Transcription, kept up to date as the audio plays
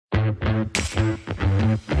Welcome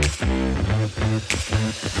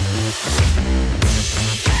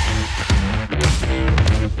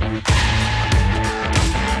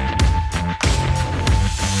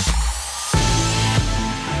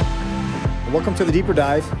to the Deeper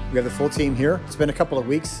Dive. We have the full team here. It's been a couple of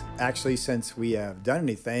weeks, actually, since we have done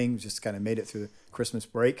anything. Just kind of made it through the Christmas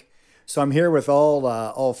break. So I'm here with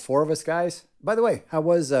all four of us guys. By the way, how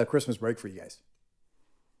was Christmas break for you guys?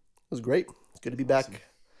 It was great. It's good to be back in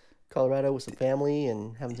Colorado with some family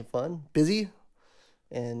and having some fun. Busy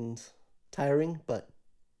and tiring, but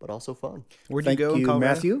also fun. Where'd you go in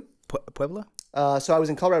Colorado? Matthew? Puebla? So I was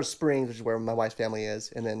in Colorado Springs, which is where my wife's family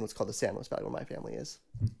is, and then what's called the San Luis Valley, where my family is.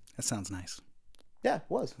 That sounds nice. Yeah, it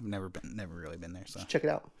was. I've never really been there. So just check it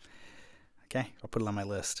out. Okay, I'll put it on my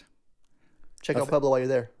list. Check out Pueblo while you're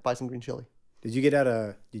there. Buy some green chili. Did you get out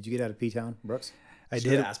of P-Town, Brooks? I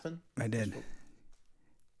did. Aspen? I did.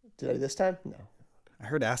 Did I this time? No. I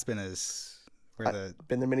heard Aspen is where I've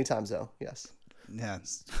been there many times though. Yes. Yeah.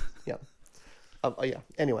 Yep. Yeah.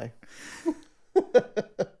 Anyway.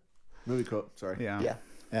 Movie quote. Sorry. Yeah. Yeah.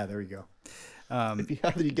 Yeah, there you go. If you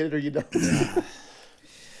either you get it or you don't.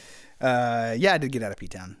 Yeah, I did get out of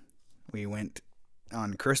P-Town. We went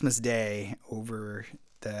on Christmas Day over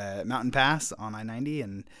the Mountain Pass on I-90,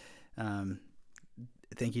 and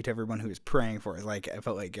thank you to everyone who was praying for us. Like, I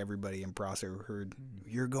felt like everybody in Prosser heard,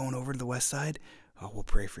 "You're going over to the west side? Oh, we'll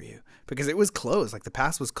pray for you." Because it was closed. Like, the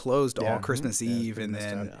pass was closed all Christmas Eve, and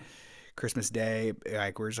then Christmas Day,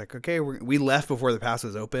 like, we're just like, okay, we left before the pass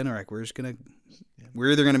was open, or like, we're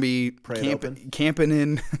either going to be camping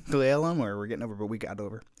in Cle Elum, or we're getting over, but we got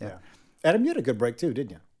over. Yeah. Adam, you had a good break too,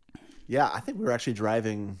 didn't you? Yeah, I think we were actually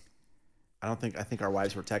driving. I think our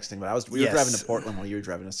wives were texting, but we were driving to Portland while you were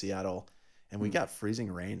driving to Seattle, and we got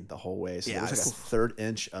freezing rain the whole way. So there was like a third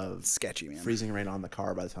inch of sketchy, man, freezing rain on the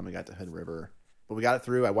car by the time we got to Hood River. But we got it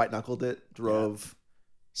through. I white knuckled it, drove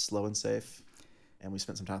slow and safe, and we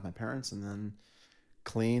spent some time with my parents, and then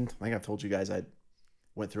cleaned. I think I've told you guys I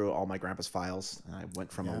went through all my grandpa's files, and I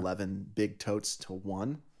went from 11 big totes to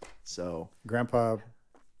 1. So Grandpa,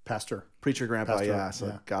 preacher grandpa, pastor,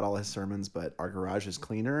 so got all his sermons, but our garage is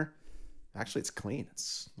cleaner. Actually, it's clean.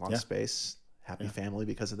 It's a lot of space. Happy family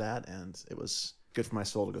because of that, and it was good for my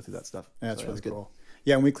soul to go through that stuff. Yeah, that's really good. cool.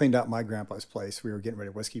 Yeah, when we cleaned out my grandpa's place, we were getting rid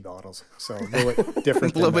of whiskey bottles, so a little bit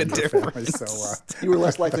different. A little bit different. Family, so you were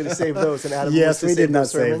less likely to save those than Adam. Yes, we did not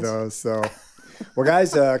save those. So, well,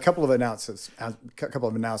 guys, a couple of announcements.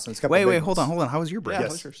 Wait, hold on. How was your break?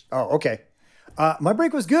 Yes. Oh, okay. My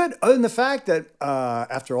break was good, other than the fact that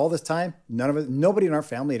after all this time, nobody in our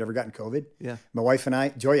family had ever gotten COVID. Yeah. My wife and I,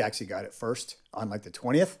 Joy actually got it first on like the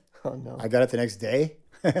 20th. Oh, no. I got it the next day.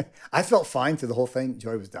 I felt fine through the whole thing.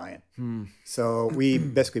 Joy was dying. So we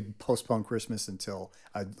basically postponed Christmas until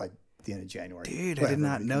like the end of January. Dude, I did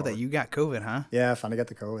not know that you got COVID, huh? Yeah, I finally got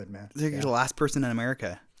the COVID, man. You're the last person in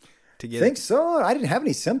America to get it. I think so. I didn't have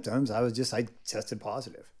any symptoms. I tested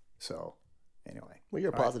positive. So anyway. Well,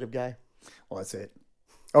 you're a positive guy. Well, that's it.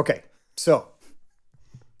 Okay, so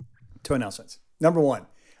 2 announcements. Number 1,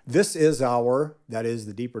 this is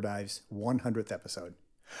the Deeper Dive's 100th episode.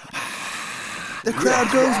 The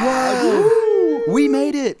crowd goes wild. We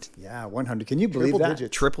made it. Yeah, 100. Can you believe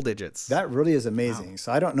that? Triple digits. That really is amazing. Wow.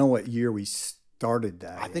 So I don't know what year we started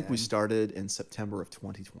that. I think we started in September of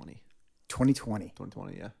 2020. 2020.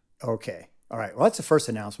 2020, yeah. Okay. All right. Well, that's the first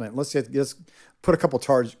announcement. Let's put a couple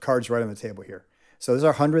cards right on the table here. So this is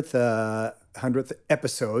our 100th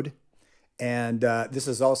episode, and this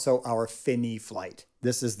is also our Finney flight.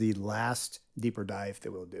 This is the last Deeper Dive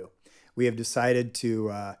that we'll do. We have decided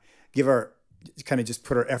to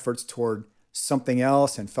put our efforts toward something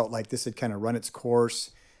else, and felt like this had kind of run its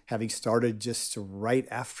course, having started just right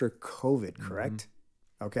after COVID, correct?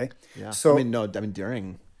 Mm-hmm. Okay. Yeah. So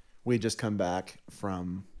during we had just come back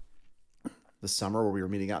from the summer where we were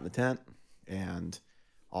meeting out in the tent, and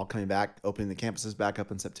all coming back, opening the campuses back up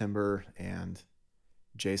in September, and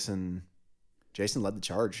Jason led the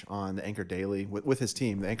charge on the Anchor Daily with his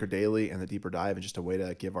team, the Anchor Daily and the Deeper Dive, and just a way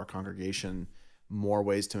to give our congregation more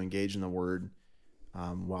ways to engage in the Word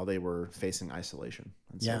while they were facing isolation.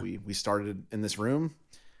 And so we started in this room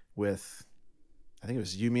with, I think it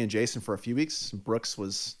was you, me, and Jason for a few weeks. Brooks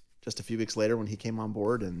was just a few weeks later when he came on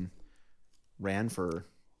board and ran for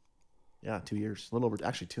 2 years, a little over,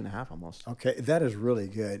 actually 2.5 almost. Okay, that is really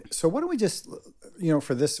good. So why don't we just,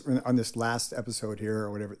 for this, on this last episode here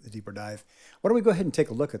or whatever, the Deeper Dive, why don't we go ahead and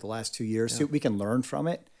take a look at the last 2 years, see what we can learn from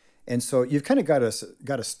it. And so you've kind of got us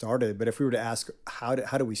started, but if we were to ask, how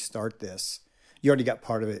do we start this? You already got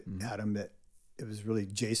part of it, Adam, that it was really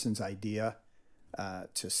Jason's idea.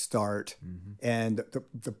 to start. And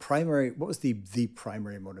the primary, what was the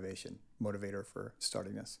primary motivator for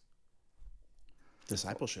starting this?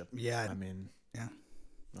 Discipleship. Yeah. I mean, Yeah.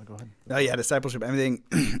 no, go ahead. Oh yeah, discipleship. Everything,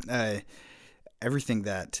 everything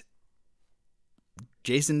that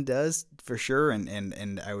Jason does for sure,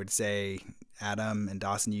 and I would say Adam and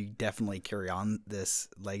Dawson, you definitely carry on this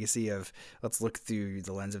legacy of let's look through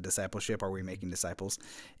the lens of discipleship. Are we making disciples?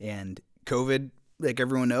 And COVID, like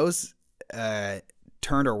everyone knows,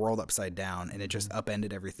 turned our world upside down, and it just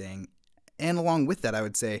upended everything. And along with that, I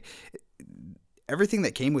would say everything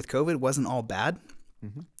that came with COVID wasn't all bad.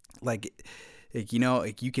 Like you know,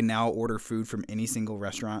 like you can now order food from any single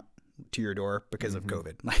restaurant to your door because of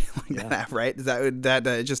COVID, like that, right? That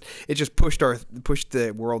it just pushed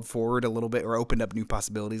the world forward a little bit, or opened up new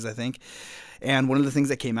possibilities, I think. And one of the things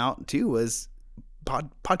that came out too was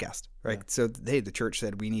podcast, right? Yeah. So the church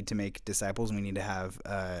said we need to make disciples, and we need to have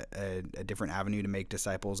a different avenue to make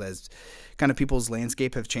disciples as kind of people's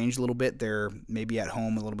landscape have changed a little bit. They're maybe at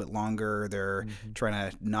home a little bit longer. They're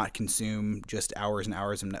trying to not consume just hours and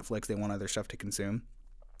hours of Netflix. They want other stuff to consume.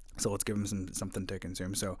 So let's give them something to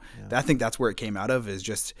consume. So I think that's where it came out of, is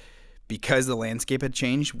just because the landscape had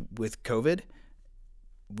changed with COVID,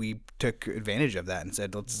 we took advantage of that and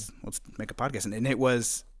said, let's make a podcast. And it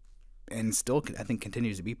was, and still, I think,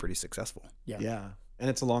 continues to be pretty successful. Yeah. And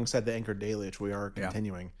it's alongside the Anchor Daily, which we are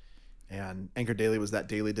continuing. And Anchor Daily was that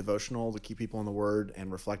daily devotional to keep people in the Word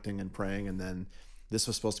and reflecting and praying. And then this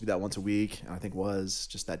was supposed to be that once a week, and I think was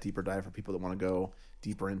just that deeper dive for people that want to go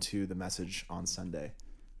deeper into the message on Sunday.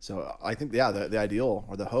 So I think, the ideal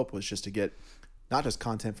or the hope was just to get not just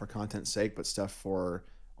content for content's sake, but stuff for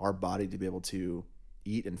our body to be able to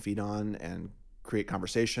eat and feed on and create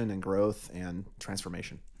conversation and growth and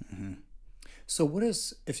transformation. So what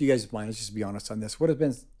is, if you guys mind, let's just be honest on this, what has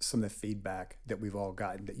been some of the feedback that we've all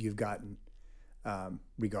gotten, that you've gotten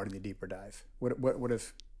regarding the deeper dive? What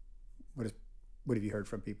have you heard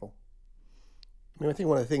from people? I mean, I think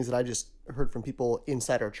one of the things that I just heard from people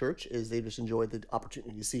inside our church is they just enjoyed the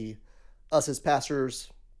opportunity to see us as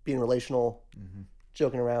pastors being relational,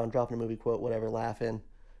 joking around, dropping a movie quote, whatever, laughing.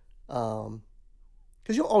 Because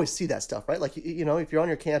you'll always see that stuff, right? Like, you know, if you're on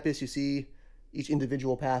your campus, you see each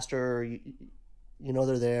individual pastor, you know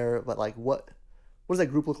they're there, but like, what does that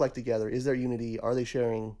group look like together? Is there unity? Are they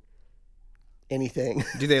sharing anything?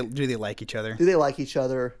 Do they like each other? Do they like each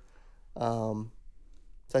other?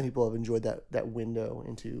 Some people have enjoyed that window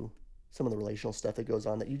into some of the relational stuff that goes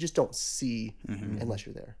on that you just don't see unless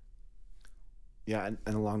you're there. Yeah,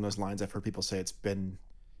 and along those lines, I've heard people say it's been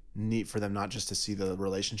neat for them not just to see the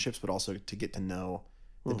relationships, but also to get to know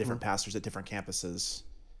the different pastors at different campuses,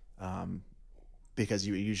 because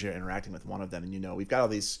you usually are interacting with one of them, and you know, we've got all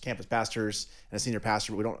these campus pastors and a senior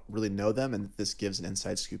pastor, but we don't really know them, and this gives an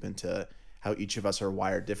inside scoop into how each of us are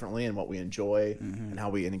wired differently and what we enjoy and how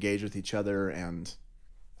we engage with each other. And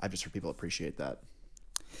I've just heard people appreciate that.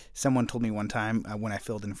 Someone told me one time when I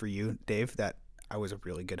filled in for you, Dave, that I was a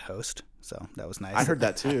really good host. So that was nice. I heard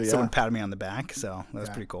that too. Yeah. Someone patted me on the back. So that was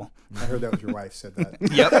pretty cool. I heard that was your wife said that.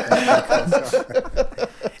 Yep.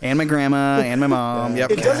 And my grandma and my mom.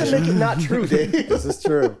 Yep. It doesn't make it not true, Dave. This is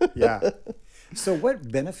true. Yeah. So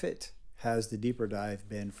what benefit has the deeper dive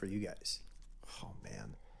been for you guys? Oh,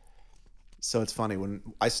 man. So it's funny. When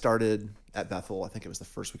I started at Bethel, I think it was the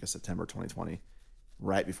first week of September 2020,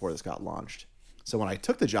 right before this got launched. So when I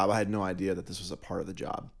took the job, I had no idea that this was a part of the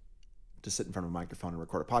job, to sit in front of a microphone and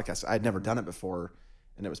record a podcast. I had never done it before,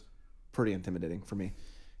 and it was pretty intimidating for me.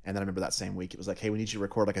 And then I remember that same week, it was like, hey, we need you to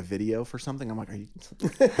record like a video for something. I'm like, are you?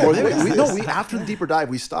 After the deeper dive,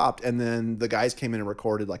 we stopped, and then the guys came in and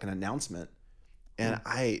recorded like an announcement, and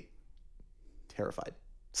I terrified.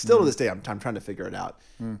 Still to this day, I'm trying to figure it out.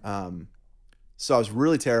 So I was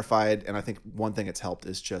really terrified, and I think one thing it's helped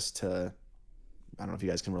is just to, I don't know if you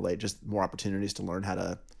guys can relate, just more opportunities to learn how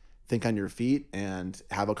to think on your feet and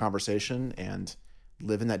have a conversation and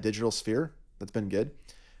live in that digital sphere. That's been good.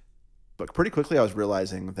 But pretty quickly I was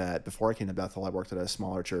realizing that before I came to Bethel, I worked at a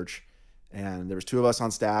smaller church, and there was two of us on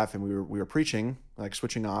staff, and we were preaching, like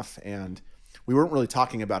switching off, and we weren't really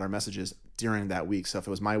talking about our messages during that week. So if it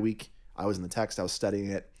was my week, I was in the text, I was studying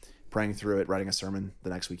it, praying through it, writing a sermon. The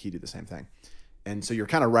next week he'd do the same thing. And so you're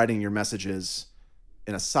kind of writing your messages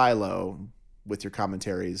in a silo with your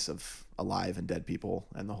commentaries of alive and dead people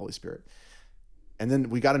and the Holy Spirit. And then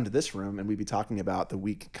we got into this room, and we'd be talking about the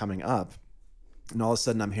week coming up, and all of a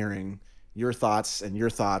sudden I'm hearing your thoughts and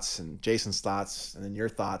Jason's thoughts and then your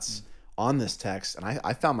thoughts on this text. And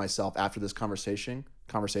I found myself after this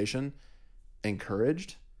conversation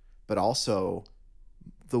encouraged, but also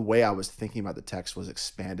the way I was thinking about the text was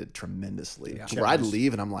expanded tremendously. Where I'd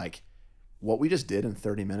leave and I'm like, what we just did in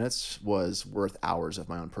 30 minutes was worth hours of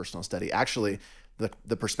my own personal study. Actually,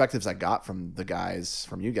 the perspectives I got from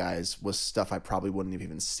you guys, was stuff I probably wouldn't have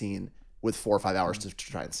even seen with 4 or 5 hours to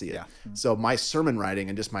try and see it. Yeah. So my sermon writing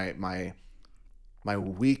and just my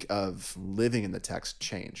week of living in the text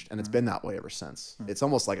changed, and it's been that way ever since. It's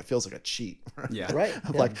almost like it feels like a cheat. Yeah. Right.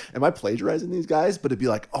 I'm Yeah. like, am I plagiarizing these guys? But it'd be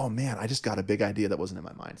like, oh man, I just got a big idea that wasn't in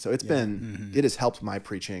my mind. So it's been, it has helped my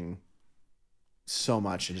preaching so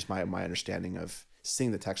much, and just my understanding of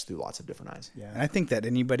seeing the text through lots of different eyes. Yeah. And I think that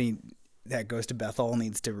anybody that goes to Bethel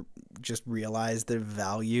needs to just realize the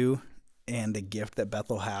value and the gift that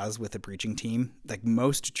Bethel has with the preaching team. Like,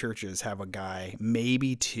 most churches have a guy,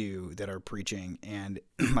 maybe two, that are preaching. And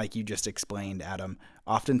like you just explained, Adam,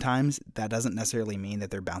 oftentimes that doesn't necessarily mean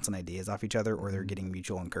that they're bouncing ideas off each other or they're getting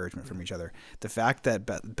mutual encouragement from each other. The fact that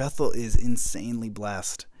Bethel is insanely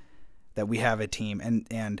blessed that we have a team,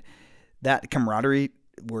 and that camaraderie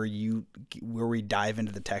where we dive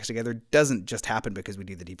into the text together doesn't just happen because we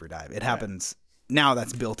do the deeper dive. It happens now.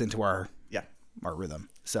 That's built into our rhythm.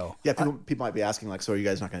 So yeah, people might be asking, like, so are you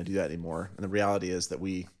guys not going to do that anymore? And the reality is that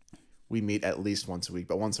we meet at least once a week,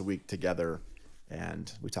 but once a week together,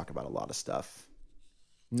 and we talk about a lot of stuff.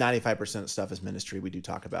 95% of stuff is ministry. We do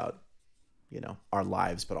talk about, our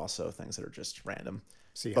lives, but also things that are just random.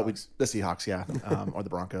 Seahawks. But the Seahawks, yeah, or the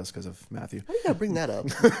Broncos because of Matthew. Why do you gotta bring that up?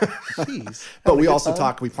 Jeez. But Having we a good also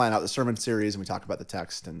time? we plan out the sermon series, and we talk about the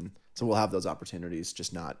text, and so we'll have those opportunities,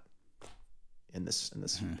 just not in this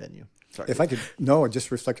venue. Sorry. If I could,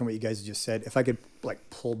 just reflecting on what you guys just said, if I could like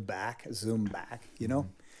zoom back,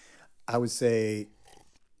 I would say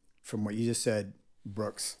from what you just said,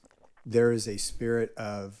 Brooks, there is a spirit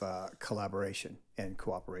of collaboration and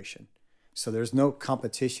cooperation. So there's no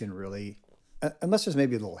competition really, unless there's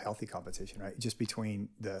maybe a little healthy competition, right? Just between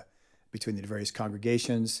the various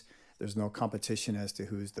congregations. There's no competition as to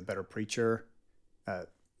who's the better preacher,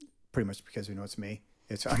 pretty much because we know it's me.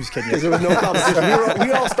 I'm just kidding. Because there was no competition.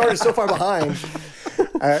 We all started so far behind.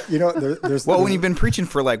 There's when you've been preaching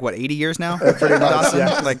for 80 years now, pretty much,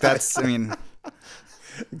 yeah. like that's, you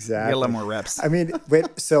exactly. get a lot more reps. I mean,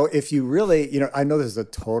 so if you really, I know this is a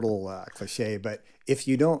total cliche, but if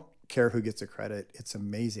you don't care who gets the credit, it's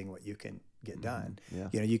amazing what you can get done. Yeah.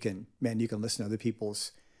 You can listen to other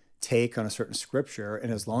people's take on a certain scripture,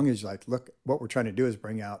 and as long as you're like, look, what we're trying to do is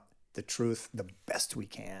bring out the truth the best we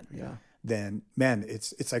can. Yeah. Then, man,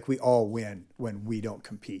 it's like we all win when we don't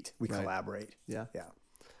compete. We Right. collaborate. Yeah. Yeah.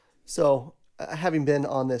 So, having been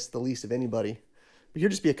on this the least of anybody, but here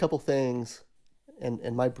just be a couple things,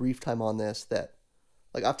 and my brief time on this that,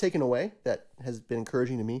 I've taken away that has been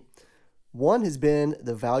encouraging to me. One has been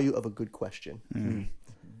the value of a good question, and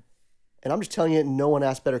I'm just telling you, no one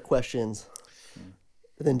asked better questions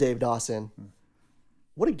than Dave Dawson.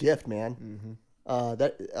 What a gift, man!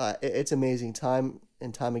 It's amazing. Time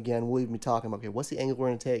and time again, we'll even be talking about, okay, what's the angle we're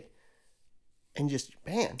going to take? And just,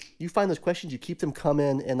 man, you find those questions, you keep them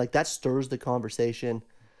coming, and that stirs the conversation.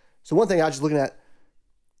 So one thing I was just looking at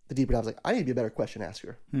the deeper dive, I was like, I need to be a better question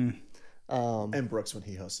asker. And Brooks, when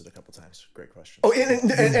he hosted a couple times, great question. Oh,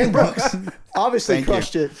 and Brooks obviously Thank you.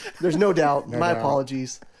 crushed it. There's no doubt. My doubt.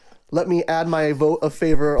 apologies. Let me add my vote of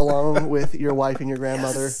favor along with your wife and your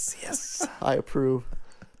grandmother. Yes. I approve.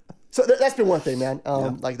 So that's been one thing, man.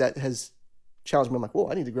 That has challenged me. I'm like, whoa,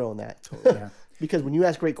 I need to grow in that. Yeah. Because when you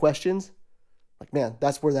ask great questions, man,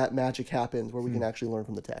 that's where that magic happens, where we can actually learn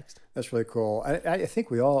from the text. That's really cool. I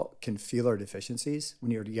think we all can feel our deficiencies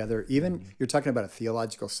when you're together. Even you're talking about a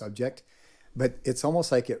theological subject, but it's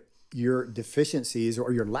almost like your deficiencies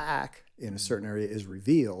or your lack in a certain area is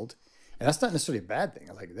revealed. And that's not necessarily a bad thing.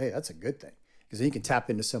 I'm like, hey, that's a good thing. Because then you can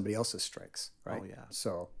tap into somebody else's strengths, right? Oh, yeah.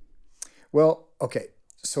 So, well, okay.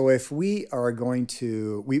 So if we are going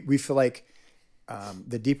to, we feel like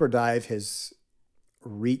the deeper dive has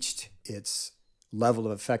reached its level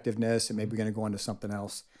of effectiveness, and maybe we're going to go on to something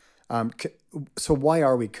else. So why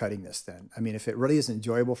are we cutting this then? I mean, if it really is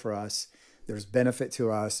enjoyable for us, there's benefit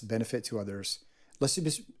to us, benefit to others. Let's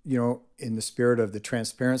just, in the spirit of the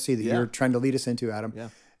transparency that you're trying to lead us into,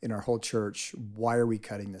 Adam, in our whole church, why are we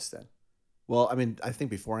cutting this then? Well, I mean, I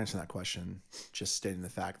think before answering that question, just stating the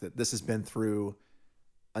fact that this has been through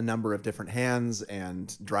a number of different hands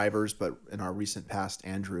and drivers, but in our recent past,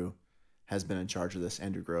 Andrew has been in charge of this.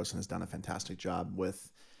 Andrew Gross, and has done a fantastic job with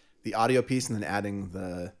the audio piece, and then adding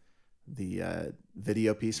the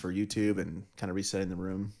video piece for YouTube and kind of resetting the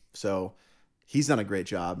room. So he's done a great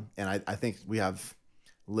job, and I think we have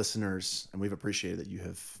listeners, and we've appreciated that you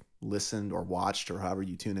have listened or watched or however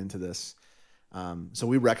you tune into this. So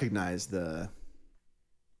we recognize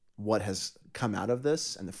what has come out of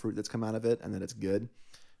this and the fruit that's come out of it, and that it's good.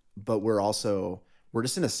 But we're we're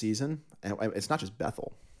just in a season, and it's not just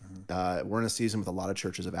Bethel. We're in a season with a lot of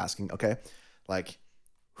churches of asking, okay, like,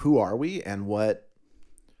 who are we, and what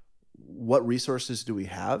resources do we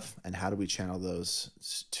have, and how do we channel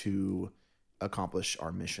those to accomplish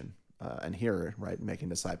our mission? And here, right, making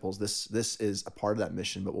disciples, this is a part of that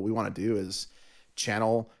mission. But what we want to do is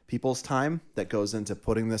channel people's time that goes into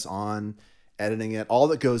putting this on, editing it, all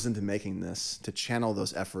that goes into making this, to channel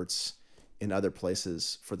those efforts in other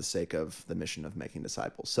places for the sake of the mission of making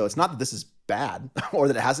disciples. So it's not that this is bad or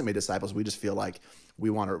that it hasn't made disciples. We just feel like we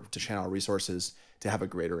want to channel our resources to have a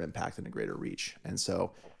greater impact and a greater reach. And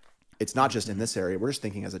so it's not just in this area. We're just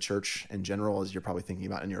thinking as a church in general, as you're probably thinking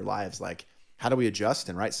about in your lives, like, how do we adjust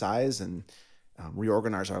and right size and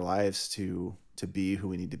reorganize our lives to be who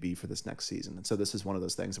we need to be for this next season? And so this is one of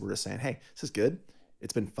those things that we're just saying, hey, this is good.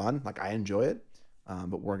 It's been fun. Like, I enjoy it.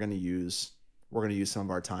 But we're going to use some of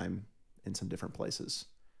our time in some different places.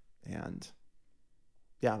 And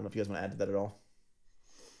yeah, I don't know if you guys want to add to that at all.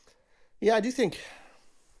 Yeah, I do think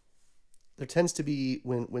there tends to be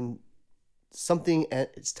when something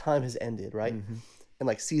its time has ended, right? Mm-hmm. And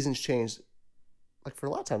like seasons change. Like for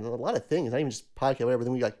a lot of times, a lot of things, not even just podcast, whatever.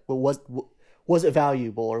 Then we like, well, was it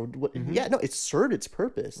valuable or what? Mm-hmm. Yeah, no, it served its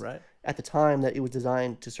purpose Right. at the time that it was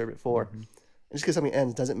designed to serve it for. Mm-hmm. And just because something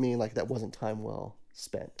ends doesn't mean like that wasn't time well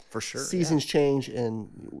spent. For sure. Seasons change, and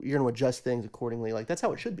you're going to adjust things accordingly. Like that's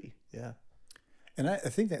how it should be. Yeah. And I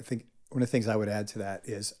think one of the things I would add to that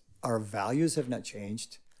is our values have not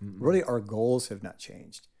changed. Really, our goals have not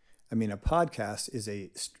changed. I mean, a podcast is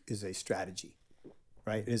a strategy,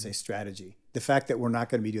 right? It is a strategy. The fact that we're not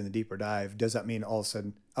going to be doing the deeper dive does not mean all of a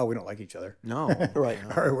sudden, oh, we don't like each other. No. Right.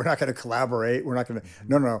 Or we're not going to collaborate. We're not going to.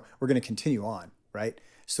 No. We're going to continue on, right?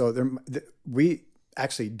 So we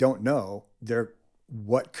actually don't know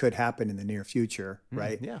what could happen in the near future,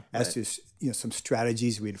 right? Yeah, As to some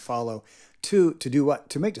strategies we'd follow to do what?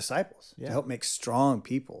 To make disciples, Yeah. to help make strong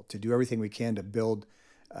people, to do everything we can to build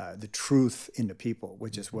the truth into people,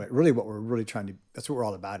 which is what we're really trying to. That's what we're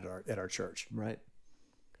all about at our church. Right.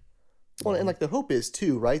 Well, and like the hope is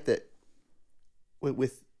too, right? That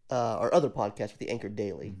with our other podcast, with the Anchor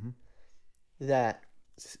Daily, that's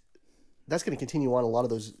going to continue on a lot of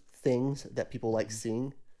those things that people like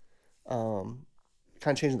seeing.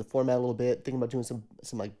 Kind of changing the format a little bit, thinking about doing some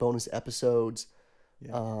like bonus episodes.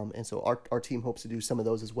 Yeah. And so our team hopes to do some of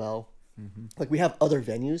those as well. Like we have other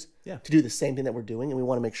venues Yeah. to do the same thing that we're doing, and we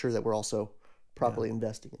want to make sure that we're also properly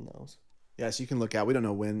investing in those. Yeah, so you can look out. We don't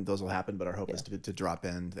know when those will happen, but our hope is to drop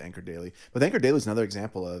in the Anchor Daily. But the Anchor Daily is another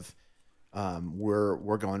example of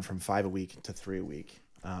we're going from 5 a week to 3 a week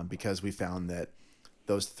because we found that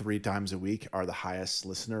those 3 times a week are the highest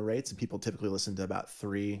listener rates, and people typically listen to about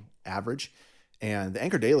 3 average. And the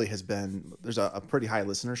Anchor Daily there's a pretty high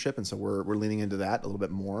listenership, and so we're leaning into that a little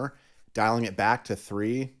bit more, dialing it back to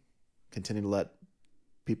 3, continue to let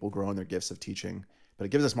people grow in their gifts of teaching. But it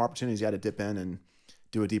gives us more opportunities, to dip in and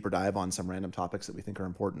do a deeper dive on some random topics that we think are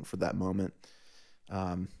important for that moment.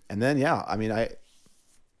 And then, the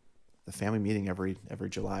family meeting every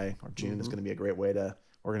July or June is going to be a great way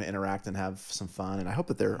we're going to interact and have some fun. And I hope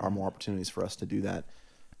that there are more opportunities for us to do that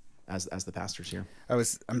as the pastors here.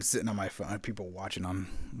 I'm sitting on my phone. People watching on.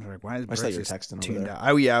 They're like, why is I saw Brett you were just texting over tuned there. out?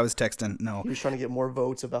 Oh yeah, I was texting. No, He was trying to get more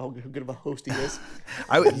votes about how good of a host he is.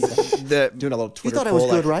 Doing a little Twitter thought I poll,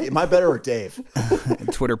 was good, right? Am I better or Dave?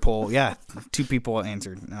 Twitter poll. Yeah, 2 people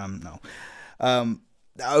answered. No.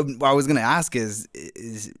 What I was gonna ask is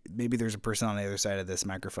maybe there's a person on the other side of this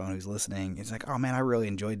microphone who's listening. It's like, oh man, I really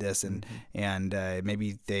enjoyed this, and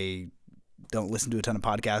maybe they don't listen to a ton of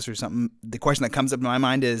podcasts or something. The question that comes up in my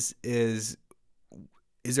mind is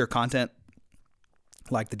there content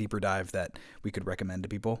like the Deeper Dive that we could recommend to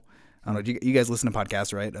people? I don't know. You guys listen to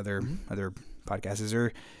podcasts, right? Other podcasts. Is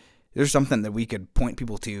there something that we could point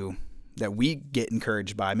people to that we get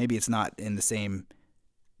encouraged by? Maybe it's not in the same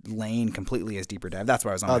lane completely as Deeper Dive. That's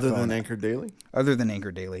why I was on my phone. Other than Anchor Daily? Other than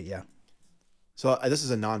Anchor Daily, yeah. So this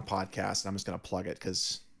is a non-podcast, and I'm just going to plug it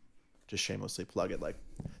because just shamelessly plug it. Like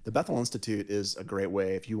the Bethel Institute is a great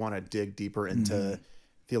way if you want to dig deeper into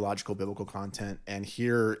theological, biblical content and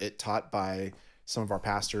hear it taught by some of our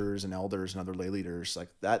pastors and elders and other lay leaders. Like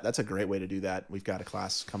that's a great way to do that. We've got a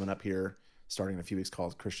class coming up here starting in a few weeks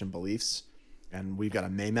called Christian Beliefs. And we've got a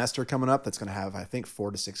Maymester coming up that's going to have, I think,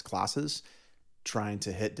 4 to 6 classes trying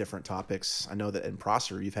to hit different topics. I know that in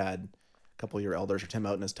Prosser, you've had a couple of your elders, or Tim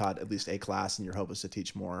Outen has taught at least a class, and your hope is to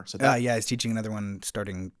teach more. So Yeah, he's teaching another one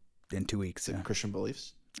starting in 2 weeks. Yeah. Christian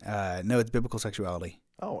Beliefs? No, it's biblical sexuality.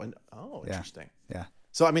 Interesting. Yeah.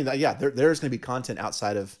 So, I mean, there's going to be content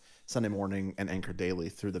outside of Sunday morning and Anchor Daily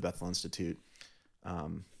through the Bethel Institute.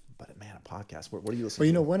 But man, a podcast. What are you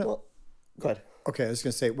listening to? Go ahead. Okay, I was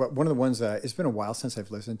going to say one of the ones. It's been a while since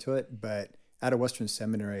I've listened to it, but out of Western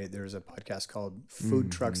Seminary, there's a podcast called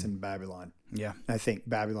 "Food Trucks in Babylon." Yeah. And I think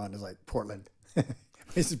Babylon is like Portland.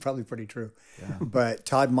 This is probably pretty true. Yeah. But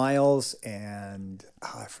Todd Miles and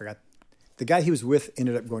I forgot the guy he was with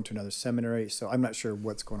ended up going to another seminary, so I'm not sure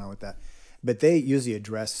what's going on with that. But they usually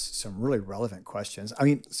address some really relevant questions. I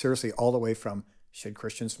mean, seriously, all the way from should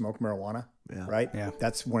Christians smoke marijuana? Yeah. Right? Yeah.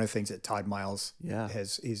 That's one of the things that Todd Miles Yeah.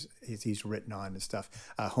 he's written on and stuff.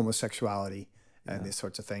 Homosexuality and these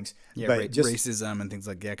sorts of things. Yeah, But racism and things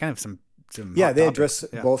like kind of some yeah, hot they topics. address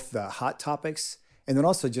Yeah. both the hot topics and then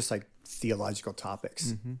also just like theological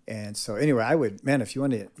topics. And so anyway, I would, man, if you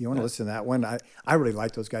want to listen to that one, I really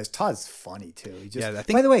like those guys. Todd's funny too. He just, Yeah, I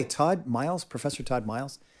think- by the way, Professor Todd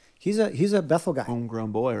Miles, he's a Bethel guy.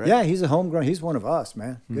 Homegrown boy, right? Yeah, he's a homegrown. He's one of us,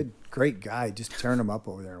 man. Great guy. Just tearing him up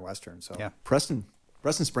over there in Western. So Yeah. Preston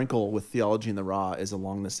Sprinkle with Theology in the Raw is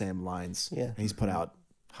along the same lines. Yeah. And he's put out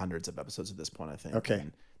hundreds of episodes at this point, I think. Okay.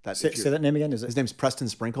 And that, say that name again. Is his it name's Preston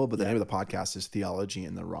Sprinkle, but the name of the podcast is Theology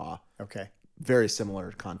in the Raw. okay? Very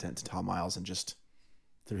similar content to Tom Miles and just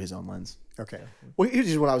through his own lens. Okay. Well, here's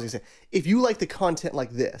just what I was gonna say. If you like the content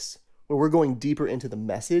like this, where we're going deeper into the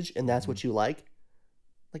message, and that's what you like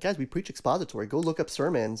guys, we preach expository. Go look up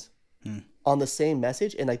sermons on the same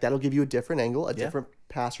message, and like that'll give you a different angle, a different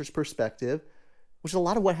pastor's perspective, which is a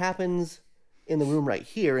lot of what happens in the room right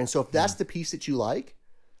here. And so, if that's the piece that you like,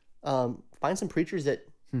 find some preachers that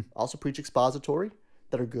also preach expository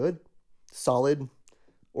that are good, solid,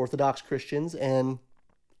 Orthodox Christians, and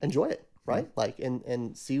enjoy it, right? Like,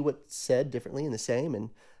 and see what's said differently in the same and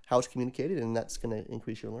how it's communicated, and that's going to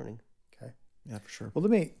increase your learning. Okay. Yeah, for sure. Well,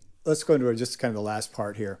 let's go into just kind of the last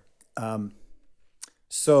part here.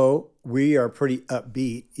 So we are pretty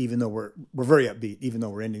upbeat, even though we're very upbeat, even though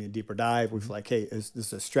we're ending a deeper dive. We're like, hey, this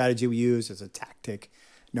is a strategy we use, it's a tactic.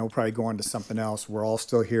 No, we'll probably go on to something else. We're all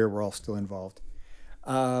still here. We're all still involved.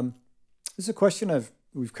 This is a question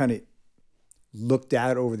we've kind of looked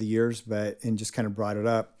at over the years, and just kind of brought it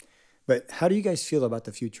up. But how do you guys feel about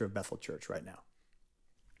the future of Bethel Church right now?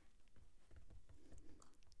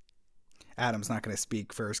 Adam's not going to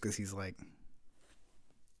speak first because he's like,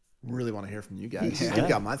 Really want to hear from you guys. Yeah. I've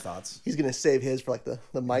got my thoughts. He's going to save his for like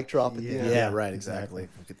the mic drop at the end. Yeah, right, exactly.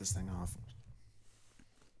 We'll get this thing off.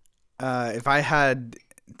 if I had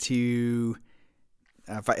to,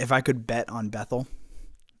 if I could bet on Bethel,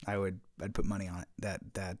 I'd put money on it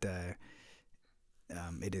that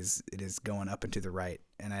it is going up and to the right,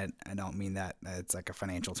 and I don't mean that it's like a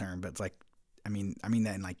financial term, but it's like I mean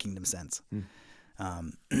that in like kingdom sense.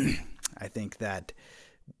 I think that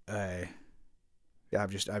I'm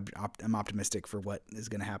optimistic for what is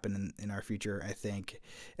going to happen in our future. I think,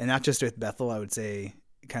 and not just with Bethel, I would say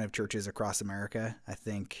kind of churches across America. I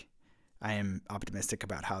think I am optimistic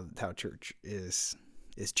about how church is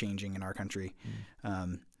changing in our country.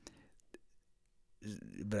 But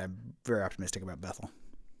I'm very optimistic about Bethel.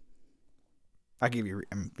 I'll give you,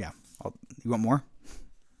 you want more?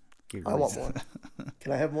 I want more.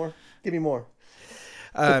 Can I have more? Give me more.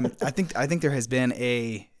 I think there has been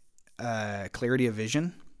a clarity of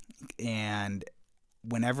vision, and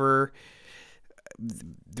whenever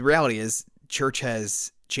the reality is church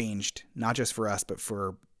has changed, not just for us, but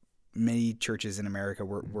for many churches in America.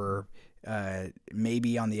 We're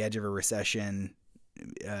maybe on the edge of a recession,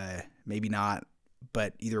 maybe not,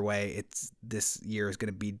 but either way, this year is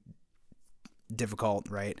going to be difficult,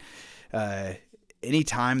 right?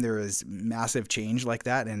 Anytime there is massive change like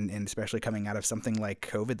that, and especially coming out of something like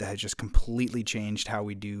COVID that has just completely changed how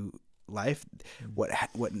we do life, what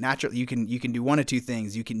naturally you can do one of two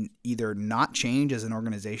things. You can either not change as an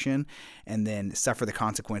organization and then suffer the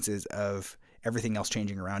consequences of everything else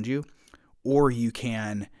changing around you, or you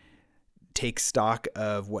can take stock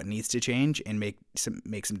of what needs to change and make some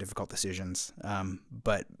difficult decisions,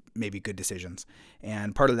 but maybe good decisions.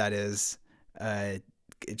 And part of that is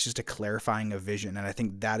it's just a clarifying of vision, and I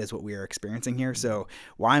think that is what we are experiencing here. So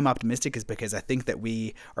why I'm optimistic is because I think that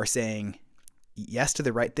we are saying yes to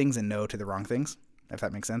the right things and no to the wrong things, if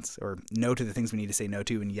that makes sense, or no to the things we need to say no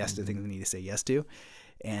to and yes to the things we need to say yes to.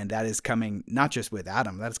 And that is coming not just with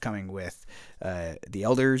Adam, that is coming with the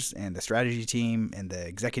elders and the strategy team and the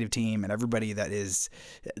executive team and everybody that is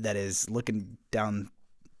looking down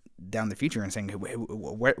the future and saying,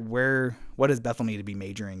 what does Bethel need to be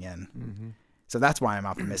majoring in? Mm-hmm. So that's why I'm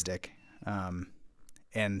optimistic.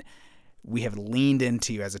 And we have leaned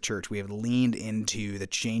into, as a church, the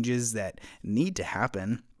changes that need to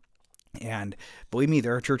happen. And believe me,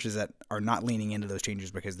 there are churches that are not leaning into those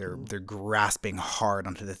changes because they're grasping hard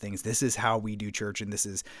onto the things. This is how we do church, and this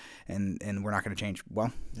is, and we're not going to change.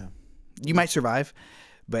 Well, yeah, you might survive,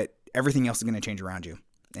 but everything else is going to change around you.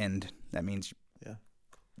 And that means,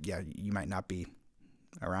 Yeah. you might not be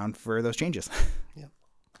around for those changes. How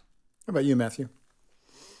about you, Matthew?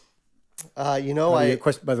 I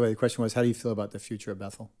By the way, the question was, how do you feel about the future of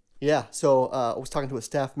Bethel? Yeah. So I was talking to a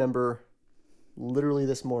staff member literally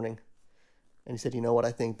this morning, and he said, "You know what?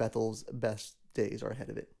 I think Bethel's best days are ahead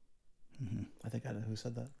of it." I think I know who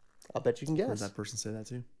said that. I'll bet you can Heard guess that person say that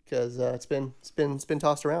too. because it's been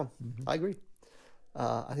tossed around. I agree.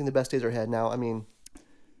 I think the best days are ahead now. I mean,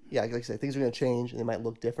 yeah, like I said, things are going to change and they might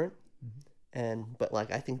look different, but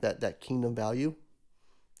like I think that kingdom value,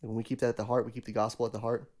 when we keep that at the heart, we keep the gospel at the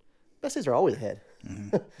heart. Best days are always ahead.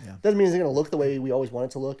 Doesn't mean it's going to look the way we always want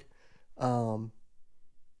it to look.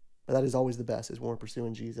 But that is always the best, is when we're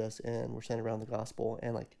pursuing Jesus and we're centered around the gospel.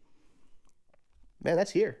 And like, man,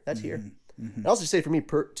 that's here. That's here. And I'll just say for me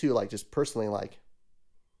too, like just personally, like,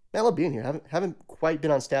 man, I love being here. Haven't quite been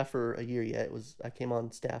on staff for a year yet. I came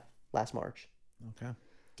on staff last March. Okay.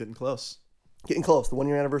 Getting close. Getting close. The 1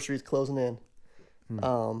 year anniversary is closing in.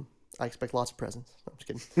 I expect lots of presents. No, I'm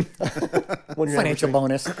just kidding. 1 year Financial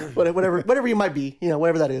anniversary. bonus. whatever you might be,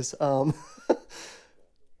 whatever that is.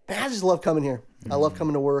 Man, I just love coming here. I love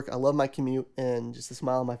coming to work. I love my commute and just a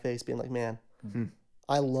smile on my face being like, man,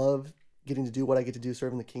 I love getting to do what I get to do,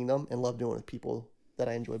 serving the kingdom, and love doing it with people that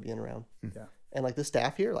I enjoy being around. Yeah. And like the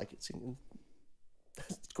staff here, like it's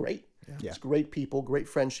great. Yeah. It's great people, great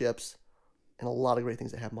friendships, and a lot of great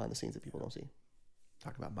things that happen behind the scenes that people don't see.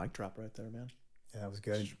 Talk about mic drop right there, man. Yeah, that was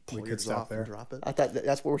good. Pull We could yours stop off and there. drop it. I thought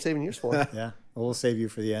that's what we're saving years for. Yeah, well, we'll save you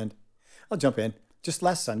for the end. I'll jump in. Just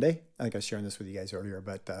last Sunday, I think I was sharing this with you guys earlier,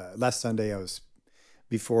 but last Sunday I was,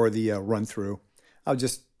 before the run through, I was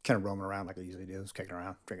just kind of roaming around like I usually do. I was kicking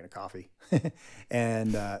around, drinking a coffee.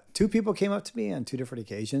 And two people came up to me on two different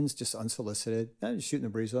occasions, just unsolicited, just shooting the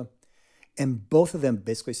breeze with them. And both of them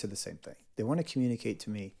basically said the same thing. They want to communicate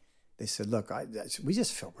to me. They said, look, we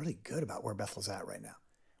just feel really good about where Bethel's at right now.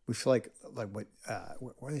 We feel like what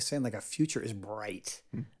are they saying? Like, our future is bright,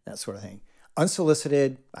 that sort of thing.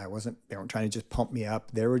 Unsolicited. They weren't trying to just pump me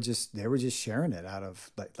up. They were just sharing it out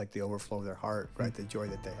of like the overflow of their heart, right? The joy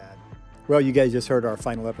that they had. Well, you guys just heard our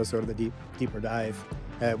final episode of the Deeper Dive.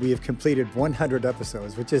 We have completed 100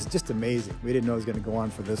 episodes, which is just amazing. We didn't know it was going to go on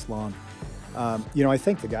for this long. I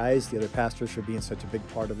thank the guys, the other pastors, for being such a big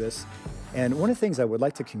part of this. And one of the things I would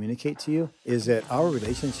like to communicate to you is that our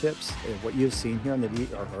relationships, what you've seen here on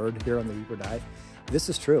or heard here on the Deeper Dive, this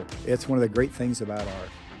is true. It's one of the great things about our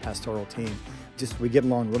pastoral team. Just we get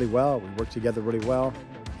along really well. We work together really well.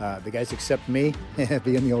 The guys accept me,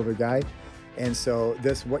 being the older guy. And so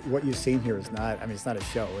what you've seen here is it's not a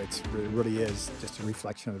show. It really is just a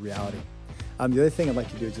reflection of the reality. The other thing I'd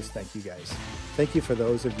like to do is just thank you guys. Thank you for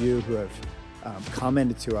those of you who have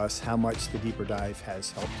commented to us how much the Deeper Dive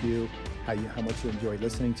has helped you, how much you enjoy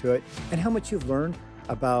listening to it, and how much you've learned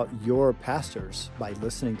about your pastors by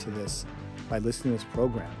listening to this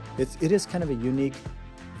program. It is kind of a unique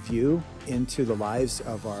view into the lives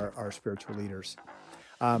of our spiritual leaders.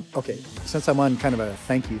 Okay, since I'm on kind of a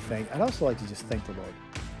thank you thing, I'd also like to just thank the Lord.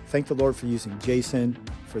 Thank the Lord for using Jason,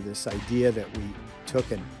 for this idea that we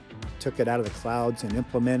took it out of the clouds and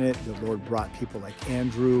implemented it. The Lord brought people like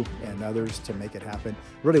Andrew and others to make it happen.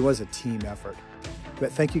 It really was a team effort.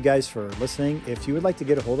 But thank you guys for listening. If you would like to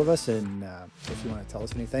get a hold of us and if you want to tell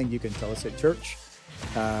us anything, you can tell us at church.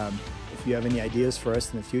 If you have any ideas for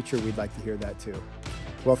us in the future, we'd like to hear that too.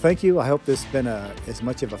 Well, thank you. I hope this has been as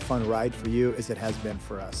much of a fun ride for you as it has been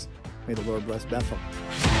for us. May the Lord bless Bethel.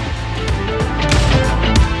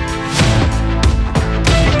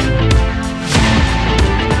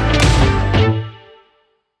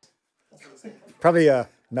 Probably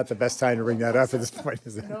not the best time to bring that up at this point,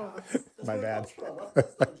 is it? My bad.